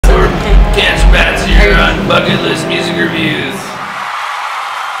Cancer Bats here on Bucketlist Music Reviews.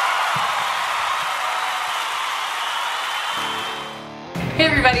 Hey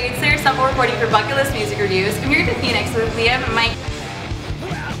everybody, it's Sarah Semple reporting for Bucketlist Music Reviews. I'm here in Phoenix with Liam and Mike.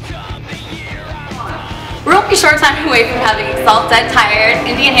 We're only a short time away from having Exalt, Dead Tired,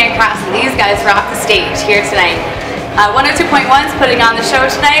 Indian Handcrafts, and these guys rock the stage here tonight. 102.1 is putting on the show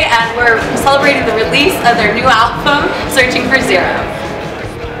tonight, and we're celebrating the release of their new album, Searching for Zero.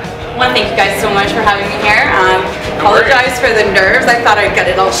 I want to thank you guys so much for having me here. Apologize for the nerves. I thought I'd get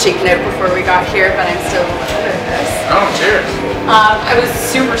it all shaken out before we got here, but I'm still a little nervous. Oh, cheers. I was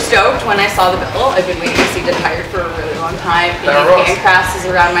super stoked when I saw the bill. I've been waiting to see Dead Tired for a really long time. Handcrafts is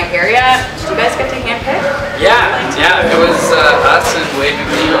around my area. Did you guys get to handpick? Yeah, it was us and Wade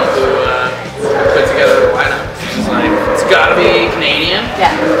McNeil who put together the lineup. It was like, it's gotta be Canadian,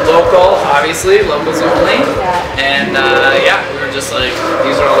 local, obviously, locals only, and yeah, we were just like,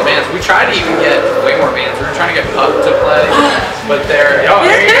 these are all the bands. We tried to even get way more bands. We were trying to get Pub to play, but they're, oh,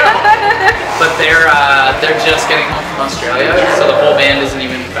 there you go. But they're just getting home from Australia, so the whole band isn't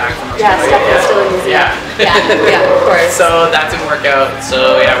even back from Australia. Yeah, Stephanie's still in New Zealand. Yeah, of course. So that didn't work out.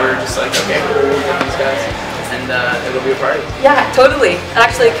 So yeah, we were just like, okay, cool, we'll get these guys, and it'll be a party. Yeah, totally. It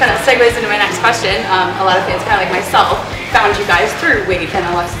actually kind of segues into my next question. A lot of fans, kind of like myself, found you guys through Wade and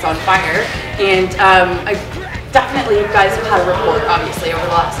Alexis on Fire, and definitely you guys have had a rapport, obviously, over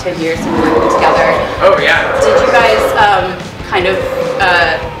the last 10 years and working together. Oh yeah. Did you guys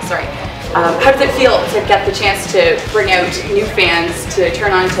how does it feel to get the chance to bring out new fans to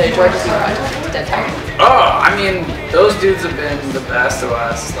turn on to George's new project, Dead Tired? Oh, I mean, those dudes have been the best of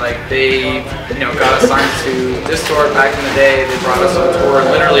us. Like, they, got us signed to this tour back in the day. They brought us on tour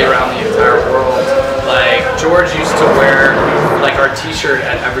literally around the entire world. Like, George used to wear, like, our t-shirt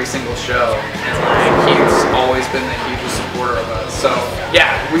at every single show. And, like, he's always been the hugest supporter of us. So,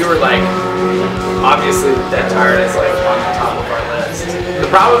 yeah, we were, like, obviously Dead Tired is, like, on the top of our list. The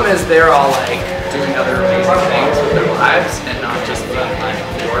problem is they're all, like, doing other amazing things with their lives and not just the, like,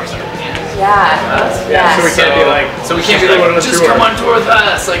 George and bands. Yeah. So we can't be like, just come on tour with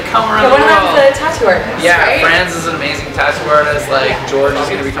us, like, come around the world. One of the tattoo artists, right? Franz is an amazing tattoo artist, like, George is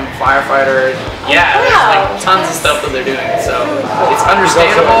going to become a firefighter. Yeah, there's, like, tons of stuff that they're doing, so it's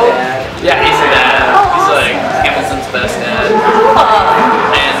understandable. Yeah, he's a dad. He's, like, Hamilton's best dad.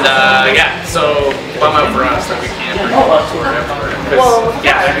 And, yeah, so bum out for us that we can't bring them on tour ever. Because,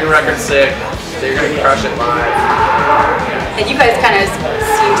 yeah, their new record's sick. They're going to crush it live. And you guys kind of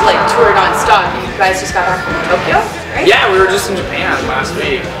seemed to, like, tour non-stop. You guys just got back from Tokyo, right? Yeah, we were just in Japan last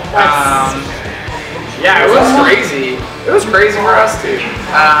week. Yeah, it was crazy. It was crazy for us too.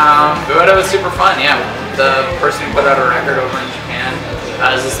 But it was super fun. Yeah, the person who put out a record over in Japan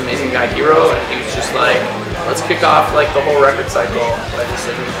is this amazing guy Hiro, and he was just like, let's kick off like the whole record cycle by just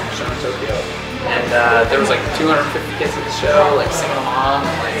like doing a show in Tokyo. And there was like 250 kids at the show, like singing along.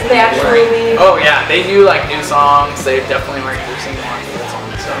 Like, they actually. Oh yeah, they knew like new songs. They definitely were singing along to the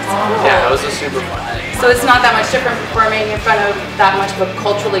songs. So yeah, it was a super fun night. So it's not that much different performing in front of that much of a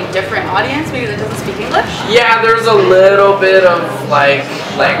culturally different audience, maybe that doesn't speak English? Yeah, there's a little bit of like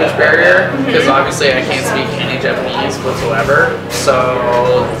language barrier because obviously I can't speak any Japanese whatsoever.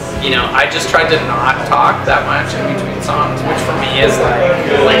 So, I just tried to not talk that much in between songs, which for me is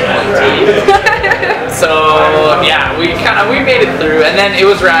like teeth. So yeah, we made it through, and then it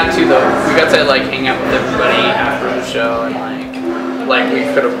was rad too though. We got to like hang out with everybody after the show, and like we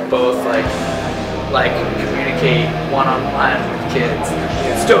could have both like communicate one-on-one with kids.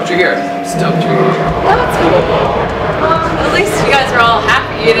 Stoked you're here. Stoked you're here. That's cool. Well, at least you guys are all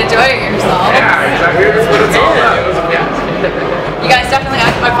happy and enjoying yourselves. Yeah, exactly. That's what it's all about. You guys definitely,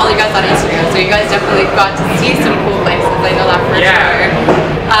 I follow you guys on Instagram, so you guys definitely got to see some cool places. I know that for sure.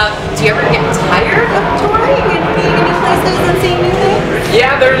 Do you ever get tired of touring and being in new places and seeing new things?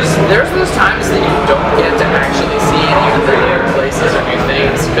 Yeah, there's those times that you don't get to actually see any of the new places or new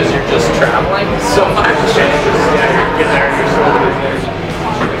things because you're just traveling so much. Yeah, you get there and you're so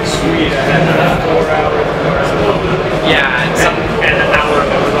sweet ahead of 4 hours. Yeah, and an hour of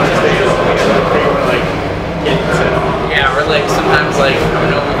or like sometimes like I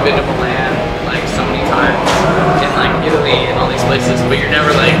know we've been to Milan like so many times and like Italy and all these places, but you're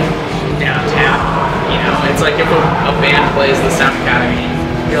never like downtown. It's like if a band plays the Sound Academy,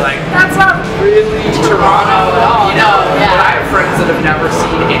 you're like, that's not really Toronto at all. But I have friends that have never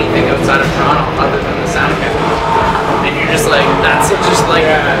seen anything outside of Toronto other than the Sound Academy, and you're just like, that's just like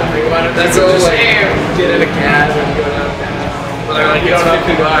that's so like get in a cab and go downtown. But they're like, it's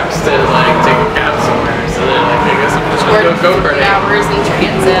 $50 to like take a cab somewhere, so they're like, I guess I'm just gonna go go-karting. Hours in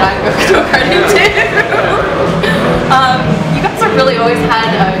transit, I go go-karting too. You guys have really always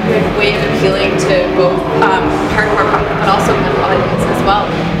had a good way of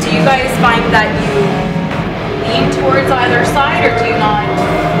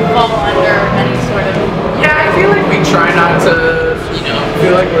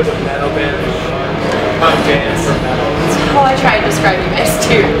feel like we're the metal band, punk band for metal. That's how I try to describe you guys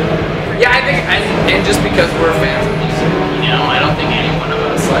too. Yeah, I think, and just because we're fans of music, you know, I don't think any one of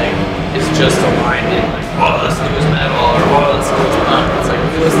us like is just aligned in like, oh, let's do is metal or oh, let's do is punk. It's like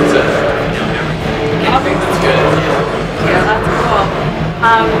we listen to everything that's good. Yeah, that's cool.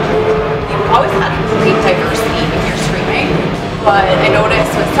 You've always had great diversity in your streaming, but I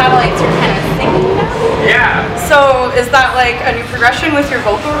noticed with satellites you're kind of singing now. Yeah. So is that like a new progression with your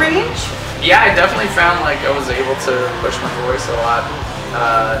vocal range? Yeah, I definitely found like I was able to push my voice a lot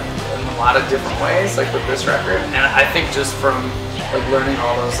in a lot of different ways, like with this record. And I think just from like learning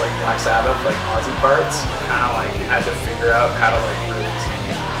all those like Black Sabbath like Ozzy parts, kind of like had to figure out how to like really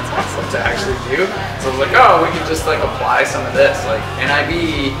what to actually do. So I was like, oh, we could just like apply some of this like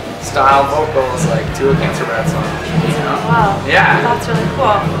NIB style vocals like to a Cancer Rat song. You know? Wow. Yeah. That's really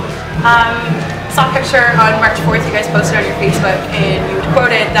cool. Saw a picture on March 4th you guys posted on your Facebook, and you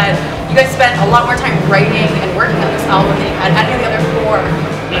quoted that you guys spent a lot more time writing and working on this album than you had any of the other four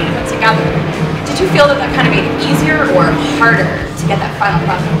put together. Did you feel that that kind of made it easier or harder to get that final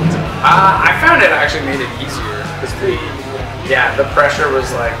product? I found it actually made it easier because the pressure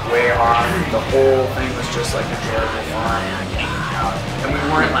was like way off. The whole thing was just like enjoyable fun, and we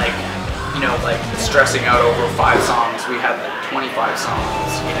weren't like, you know, like stressing out over 5 songs. We had like 25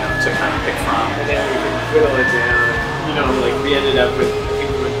 songs, you know, to kind of pick from. And then we could whittle it down. You know, like we ended up with, I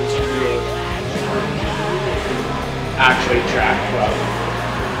think we went to the studio actually track 12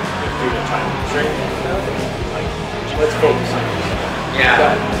 through the time constraint. Like, let's focus on this. Yeah.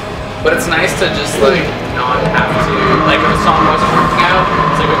 But it's nice to just like not have to, like if a song wasn't working out,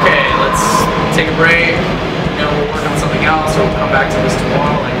 it's like, okay, let's take a break, you know, we'll work on something else, or we'll come back to this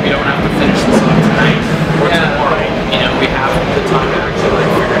tomorrow. Like we don't have to finish the song tonight or tomorrow. You know, we have the time to actually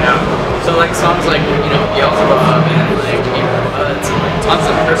like figure it out. So like songs like, you know, Beelzebub and like, you know, tons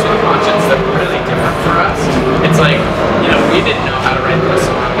of Curse with a Conscience that were really different for us. It's like, you know, we didn't know how to write those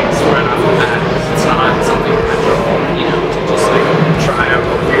songs right off the bat. It's not something natural, you know, to just like try out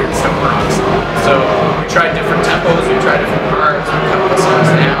a weird summer rock song. So we tried different tempos, we tried different parts, we cut the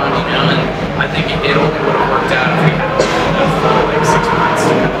songs down, you know, and I think it only would have worked out if we had like 6 months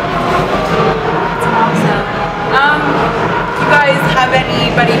to cut it. That's awesome. You guys have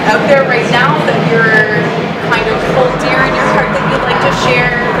anybody out there right now that you're kind of hold dear in your heart that you'd like to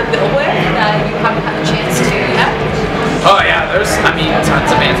share the bill with that you haven't had a chance to yet? Oh yeah, there's, I mean, tons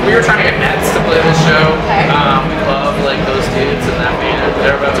of bands. We were trying to get Nets to play this show. Okay. We love like those dudes in that band.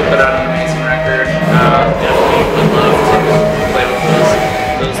 They're about to put out an amazing record. Definitely would love to play with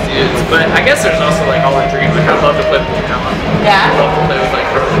those dudes. But I guess there's also like all I dream. Like I'd love to play with Talon. Yeah. I'd love to play with like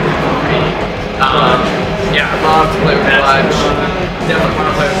Cormier. Yeah, I'd love to play with Clutch. Definitely want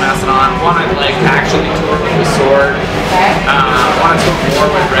to play with Mastodon. Want to like actually tour with the Sword. Okay. Want to tour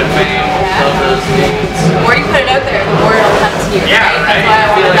more with Red Fang. Yeah. Love those dudes. The more you put it out there, the more it'll come to you. Yeah, right? right. That's why I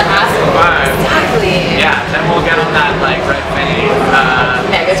I feel wanted like to ask. that's the vibe. Exactly. Yeah, then we'll get on that like Red Fang.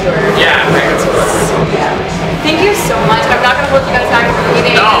 Mega tour. Yeah, mega tour. Yeah. Thank you so much. I'm not going to hold you guys back from the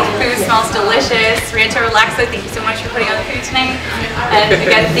meeting. No. The food smells delicious. Rancho Relaxa, thank you so much for putting on the food tonight. And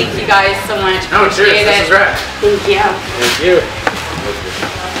again, thank you guys so much. No, cheers. Appreciate This it. is rad. Thank you. Thank you.